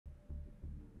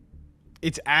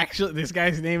It's actually, this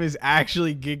guy's name is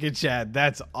actually Giga Chad.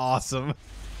 That's awesome.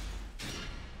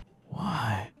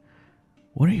 What?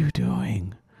 What are you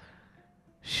doing?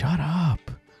 Shut up.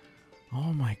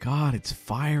 Oh my god, it's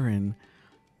firing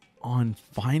on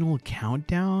final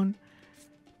countdown.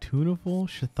 Tuneful,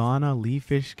 Shathana,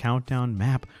 Leafish, countdown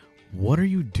map. What are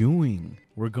you doing?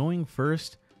 We're going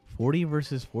first, 40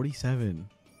 versus 47.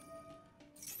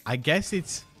 I guess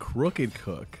it's Crooked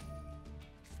Cook.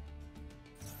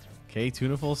 Okay,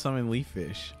 Tuneful, summon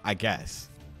Leafish. I guess.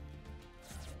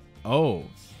 Oh,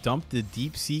 dump the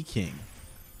Deep Sea King.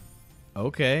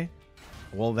 Okay.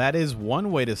 Well, that is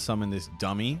one way to summon this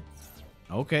dummy.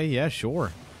 Okay, yeah,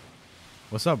 sure.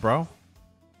 What's up, bro?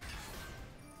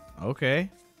 Okay.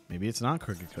 Maybe it's not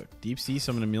Crooked Cook. Deep Sea,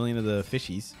 summon a million of the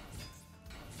fishies.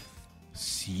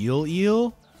 Seal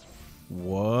Eel?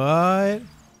 What?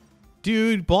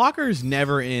 Dude, Blocker's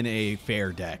never in a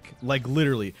fair deck. Like,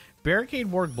 literally. Barricade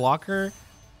Ward Blocker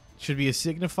should be a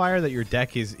signifier that your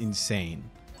deck is insane.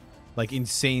 Like,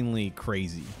 insanely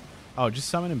crazy. Oh, just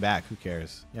summon him back. Who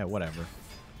cares? Yeah, whatever.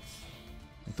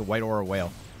 Like the White Aura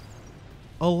Whale.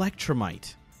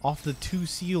 Electromite. Off the 2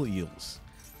 Seal Eels.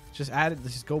 Just add it.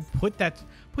 Let's just go put that.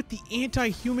 Put the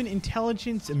anti-human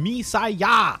intelligence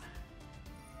Misaya.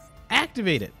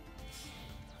 Activate it.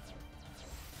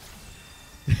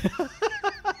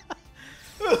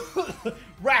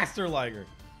 Rasterliger.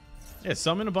 Yeah,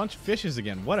 summon a bunch of fishes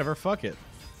again. Whatever, fuck it.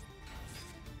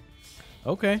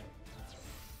 Okay.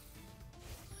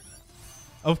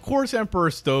 Of course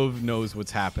Emperor Stove knows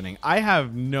what's happening. I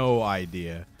have no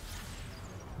idea.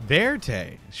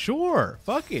 Verte. Sure.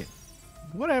 Fuck it.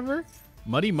 Whatever.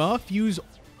 Muddy Muff. Use...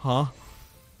 Huh?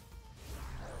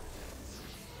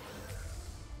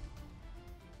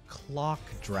 Clock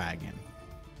Dragon.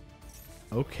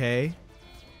 Okay.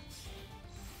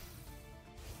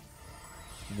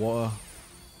 Whoa.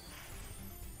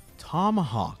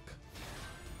 Tomahawk.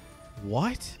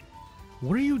 What?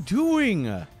 What are you doing?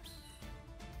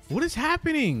 What is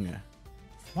happening?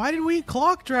 Why did we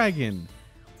Clock Dragon?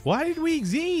 Why did we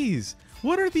Xyz?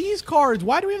 What are these cards?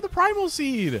 Why do we have the Primal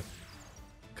Seed?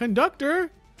 Conductor?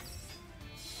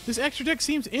 This extra deck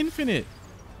seems infinite.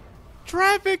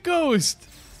 Traffic Ghost!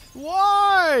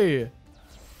 Why?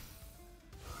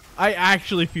 I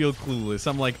actually feel clueless.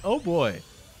 I'm like, oh boy.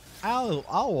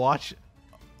 I'll watch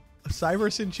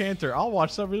Cybers Enchanter. I'll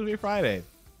watch Summer Friday.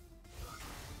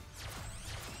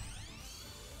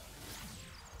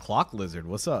 Clock Lizard,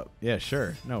 what's up? Yeah,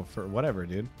 sure. No, for whatever,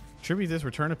 dude. Tribute this,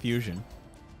 return a fusion.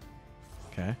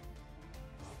 Okay.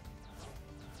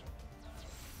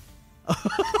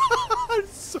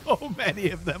 So many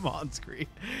of them on screen.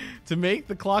 To make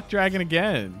the Clock Dragon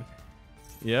again.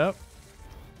 Yep.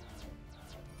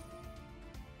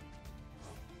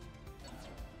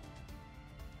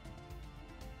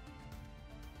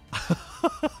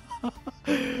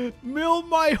 Milled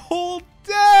my whole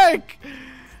deck!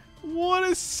 What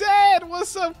is sad?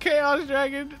 What's up, Chaos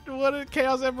Dragon? What is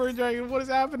Chaos Emperor Dragon? What is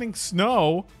happening?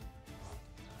 Snow?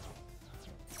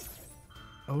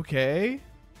 Okay.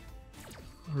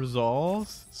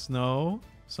 Resolves. Snow.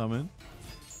 Summon.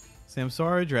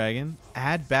 Samsara Dragon.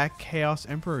 Add back Chaos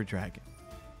Emperor Dragon.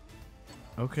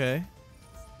 Okay.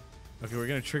 Okay, we're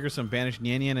going to trigger some Banished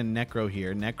Nyan and Necro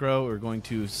here. Necro, we're going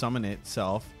to summon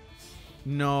itself.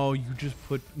 No, you just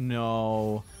put...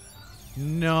 No.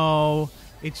 No.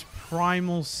 It's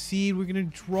Primal Seed. We're going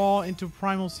to draw into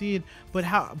Primal Seed. But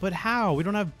how? But how? We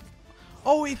don't have...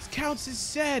 Oh, it counts as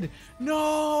said.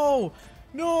 No.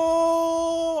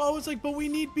 No. I was like, but we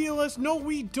need BLS. No,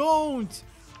 we don't.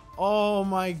 Oh,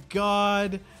 my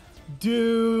God.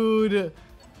 Dude.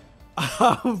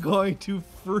 I'm going to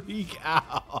freak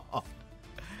out.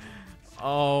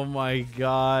 Oh, my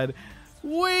God.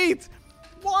 Wait.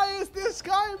 Why is this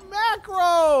guy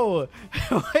macro?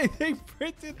 They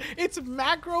printed it's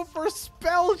macro for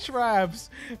spell traps.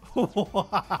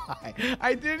 Why?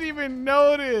 I didn't even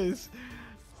notice.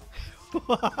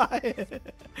 Why?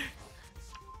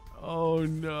 Oh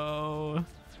no.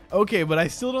 Okay, but I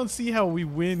still don't see how we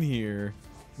win here.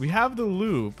 We have the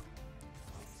loop.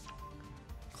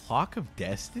 Clock of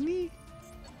Destiny?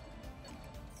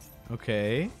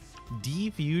 Okay.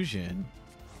 Defusion.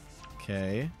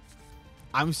 Okay.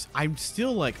 I'm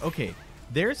still like, okay,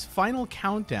 there's Final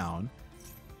Countdown.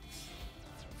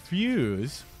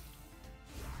 Fuse.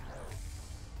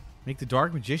 Make the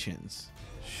Dark Magicians.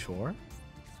 Sure.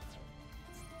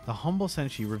 The Humble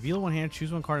Senshi. Reveal one hand,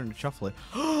 choose one card, and shuffle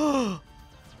it.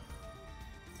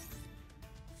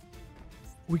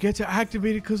 We get to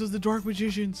activate it because of the Dark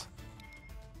Magicians.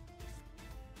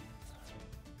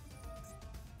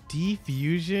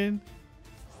 Defusion.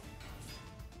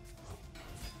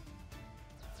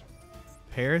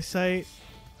 Parasite.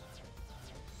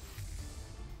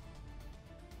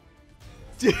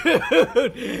 Dude,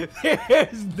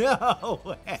 there's no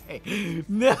way.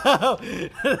 No,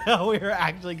 no, we're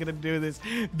actually gonna do this.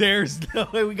 There's no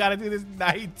way. We gotta do this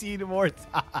 19 more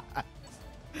times.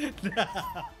 No.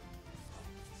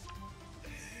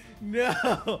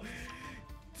 No.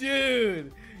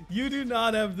 Dude, you do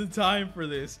not have the time for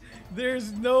this.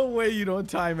 There's no way you don't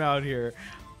time out here.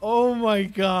 Oh my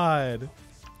god.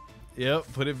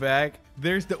 Yep, put it back.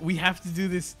 We have to do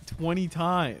this 20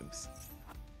 times.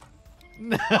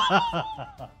 No.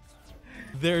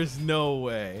 There's no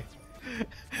way.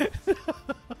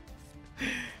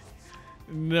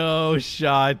 No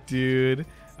shot, dude.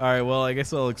 All right, well, I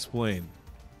guess I'll explain.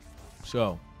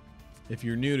 So, if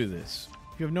you're new to this,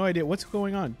 if you have no idea what's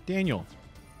going on, Daniel,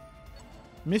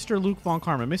 Mr. Luke Von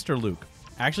Karma, Mr. Luke.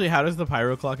 Actually, how does the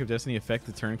Pyro Clock of Destiny affect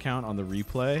the turn count on the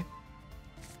replay?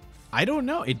 I don't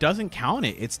know. It doesn't count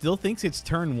it. It still thinks it's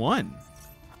turn 1.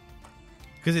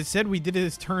 Because it said we did it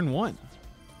as turn 1.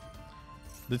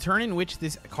 The turn in which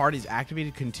this card is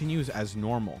activated continues as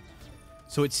normal.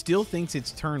 So it still thinks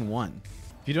it's turn 1.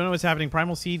 If you don't know what's happening,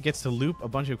 Primal Seed gets to loop a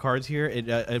bunch of cards here.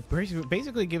 It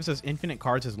basically gives us infinite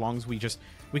cards as long as we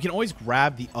can always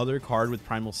grab the other card with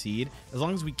Primal Seed. As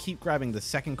long as we keep grabbing the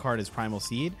second card as Primal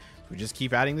Seed, we just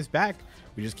keep adding this back.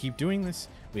 We just keep doing this.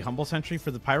 We Humble Sentry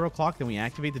for the Pyro Clock, then we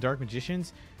activate the Dark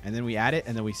Magicians, and then we add it,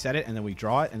 and then we set it, and then we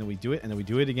draw it, and then we do it, and then we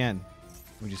do it again.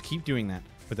 We just keep doing that.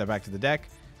 Put that back to the deck.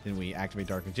 Then we activate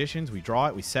Dark Magicians. We draw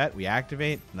it. We set. We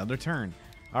activate. Another turn.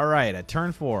 All right. At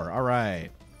turn 4. All right.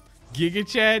 Giga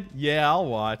Chad? Yeah, I'll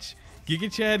watch.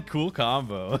 Giga Chad, cool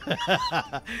combo.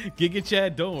 Giga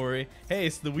Chad, don't worry. Hey,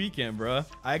 it's the weekend, bro.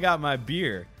 I got my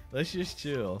beer. Let's just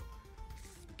chill.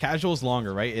 Casual's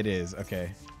longer, right? It is.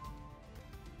 Okay.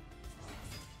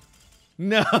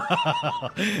 No.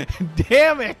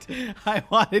 Damn it. I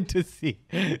wanted to see.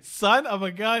 Son of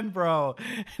a gun, bro.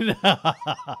 No.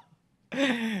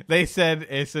 They said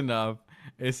it's enough.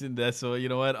 So you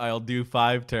know what? I'll do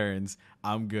 5 turns.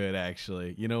 I'm good,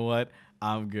 actually. You know what?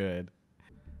 I'm good.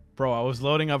 Bro, I was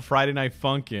loading up Friday Night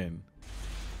Funkin'.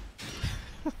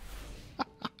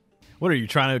 What are you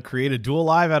trying to create a duel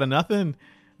live out of nothing?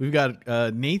 We've got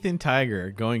Nathan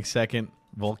Tiger going second,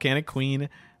 Volcanic Queen,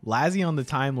 Lazzy on the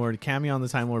Time Lord, Cammy on the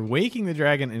Time Lord, Waking the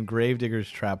Dragon, and Gravedigger's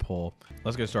Trap Hole.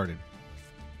 Let's get started.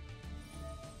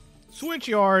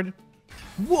 Switchyard.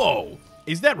 Whoa!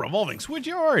 Is that Revolving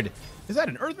Switchyard? Is that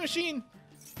an Earth Machine?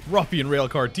 Ruffian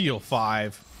Railcar deal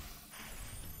 5.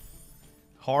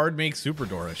 Hard make Super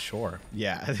Dora, sure.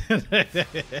 Yeah.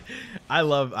 I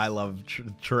love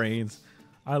trains.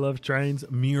 I love trains.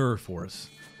 Mirror Force.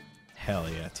 Hell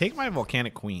yeah. Take my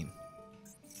Volcanic Queen.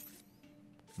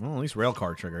 Well, at least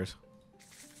Railcar triggers.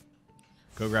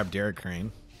 Go grab Derek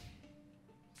Crane.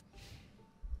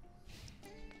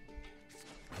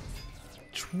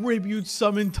 Tribute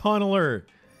Summon Tunneler.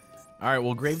 All right,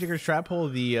 well, Gravedigger's Trap Hole,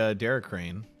 the Derek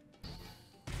Crane.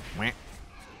 Wah.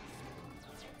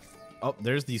 Oh,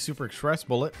 there's the Super Express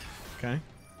Bullet. Okay.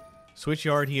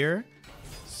 Switchyard here.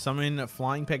 Summon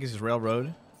Flying Pegasus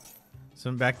Railroad.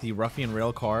 Summon back the Ruffian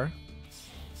Rail Car.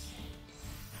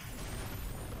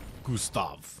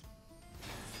 Gustav.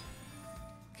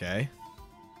 Okay.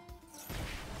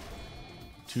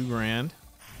 2 grand.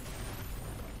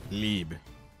 Lieb.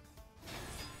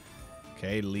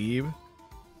 Okay, Lieb.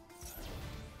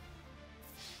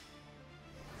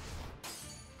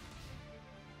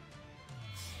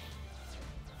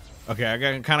 Okay,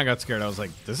 I kind of got scared. I was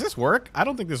like, does this work? I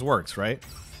don't think this works, right?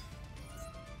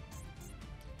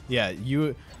 Yeah,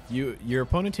 your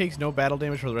opponent takes no battle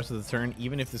damage for the rest of the turn,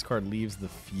 even if this card leaves the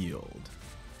field.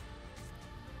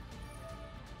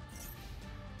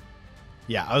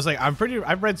 Yeah, I was like, I've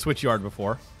read Switchyard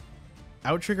before.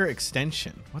 Outrigger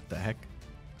Extension. What the heck?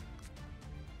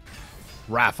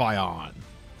 Raphion.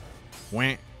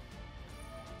 Wah.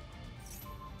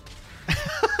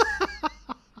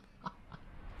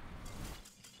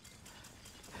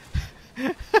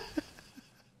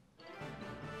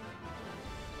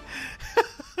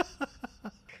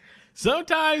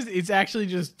 Sometimes it's actually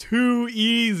just too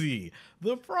easy.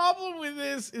 The problem with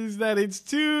this is that it's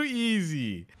too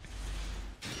easy.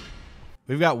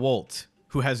 We've got Wolt,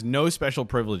 who has no special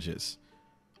privileges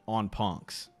on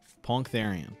Punks. Punk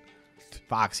Therian,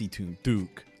 Foxy Toon,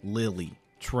 Duke, Lily,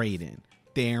 Trade-In,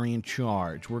 Therian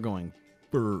Charge. We're going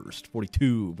first.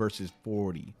 42 versus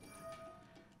 40.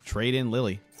 Trade-In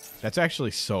Lily. That's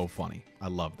actually so funny. I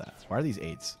love that. Why are these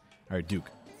 8s? All right, Duke.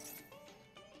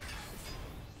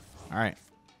 All right.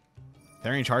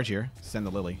 Therian Charge here. Send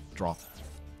the Lily. Draw.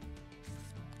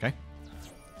 Okay.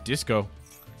 Disco.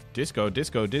 Disco,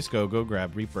 disco, disco. Go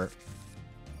grab Reaper.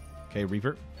 Okay,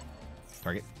 Reaper.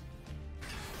 Target.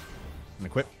 And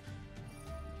equip.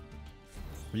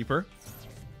 Reaper.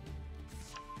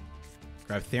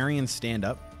 Grab Therian stand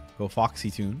up. Go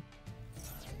Foxy Tune.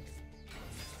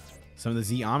 Some of the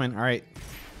Z Amin. All right.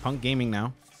 Punk Gaming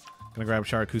now. Gonna grab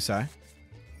Sharakusai.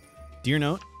 Deer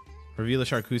Note. Reveal the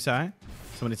Sharakusai.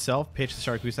 Summon itself. Pitch the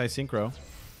Sharakusai Synchro.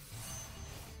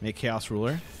 Make Chaos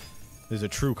Ruler. There's a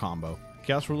true combo.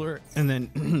 Chaos Ruler and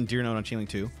then Deer Note on Chainlink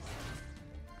 2.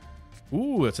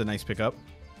 Ooh, that's a nice pickup.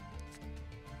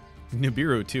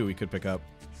 Nibiru too we could pick up.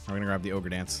 We're gonna grab the Ogre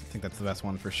Dance. I think that's the best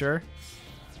one for sure.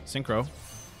 Synchro.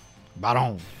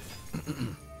 Baron.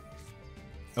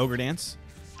 Ogre Dance.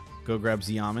 Go grab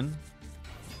Xiamen.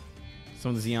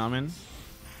 Some of the Xiamen.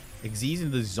 Xyz into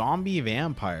the Zombie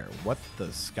Vampire. What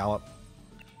the scallop?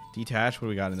 Detach. What do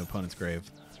we got in the opponent's grave?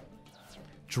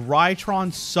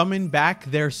 Drytron summoned back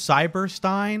their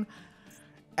Cyberstein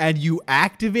and you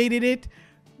activated it?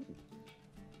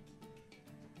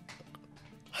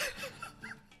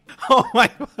 Oh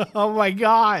my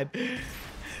god.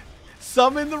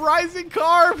 Summon the Rising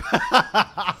Carp.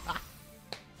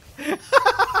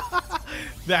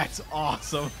 That's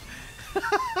awesome.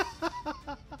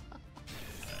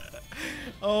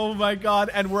 Oh my god,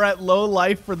 and we're at low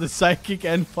life for the Psychic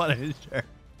and Punisher.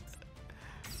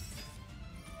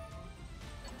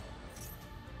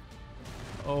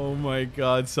 Oh my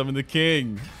god, summon the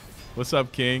King. What's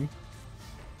up, King?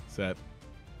 Set.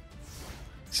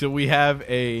 So we have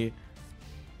a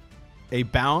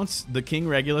bounce, the King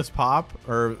Regulus pop,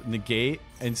 or negate,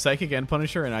 and Psychic and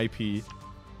Punisher and IP.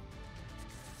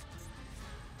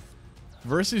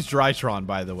 Versus Drytron,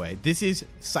 by the way. This is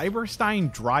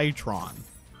Cyberstein Drytron.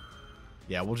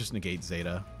 Yeah, we'll just negate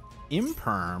Zeta.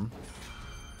 Imperm.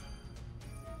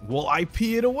 We'll IP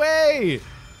it away.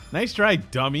 Nice try,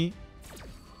 dummy.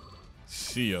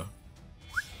 See ya.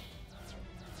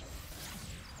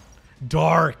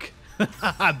 Dark.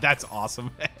 That's awesome.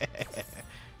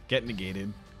 Get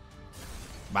negated.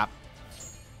 Bop.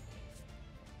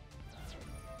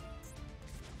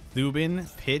 Thubin,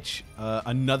 pitch,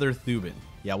 another Thubin.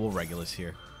 Yeah, we'll Regulus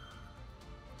here.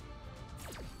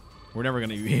 We're never going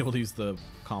to be able to use the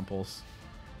Compulse.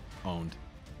 Owned.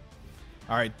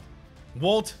 All right.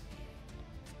 Wolt.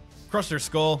 Crush their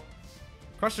skull.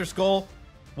 Crush their skull.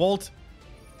 Wolt.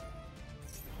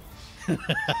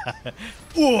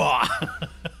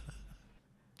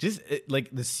 Just like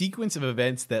the sequence of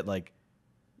events that like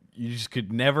you just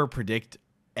could never predict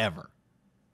ever.